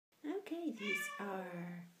These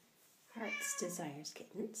are Heart's Desires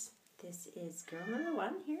kittens. This is girl number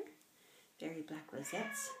 1 here. Very black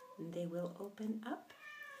rosettes. And they will open up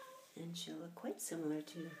and she'll look quite similar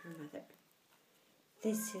to her mother.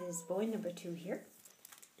 This is boy number 2 here.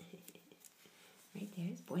 Right there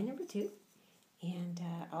is boy number 2. And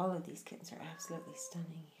all of these kittens are absolutely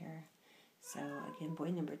stunning here. So again, boy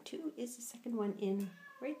number 2 is the second one in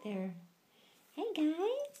right there. Hey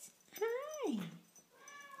guys, hi.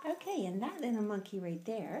 Okay, and that little monkey right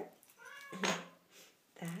there,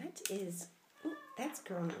 that's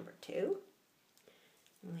girl number 2.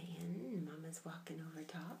 And Mama's walking over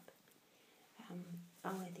top.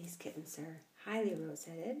 All of these kittens are highly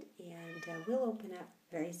rosetted and will open up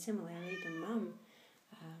very similarly to Mom.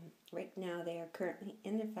 Right now they are currently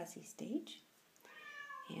in their fuzzy stage.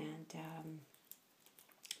 And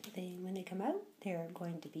when they come out, they're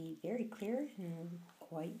going to be very clear and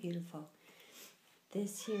quite beautiful.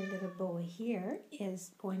 This here little boy here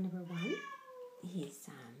is boy number 1. He's,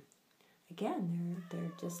 again,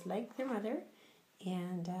 they're just like their mother,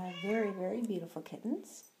 and very, very beautiful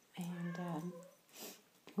kittens. And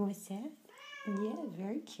what's that? Yeah,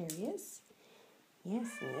 very curious. Yes,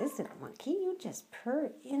 and this little monkey, you just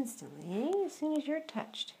purr instantly as soon as you're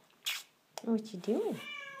touched. What you doing?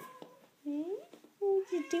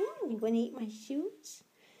 What you doing? You want to eat my shoes?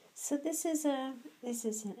 So this is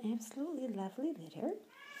an absolutely lovely litter.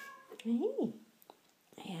 Hey,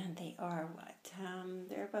 and they are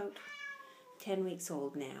they're about 10 weeks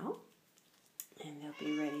old now, and they'll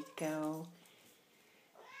be ready to go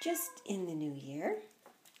just in the new year.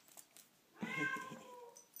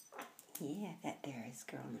 Yeah, that there is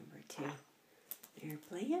girl number 2. They're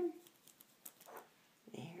playing.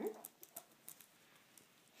 There.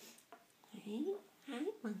 Hey, hi,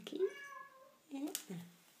 monkey. Yeah. There.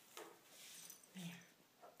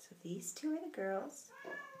 So these 2 are the girls.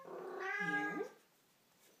 Here.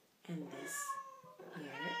 And this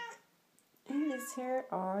here. And this here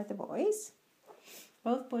are the boys.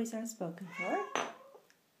 Both boys are spoken for.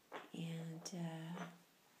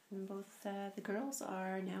 And both the girls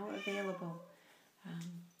are now available.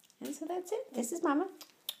 And so that's it. This is Mama.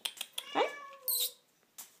 Hi.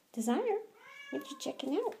 Desire. What you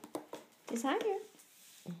checking out? Desire.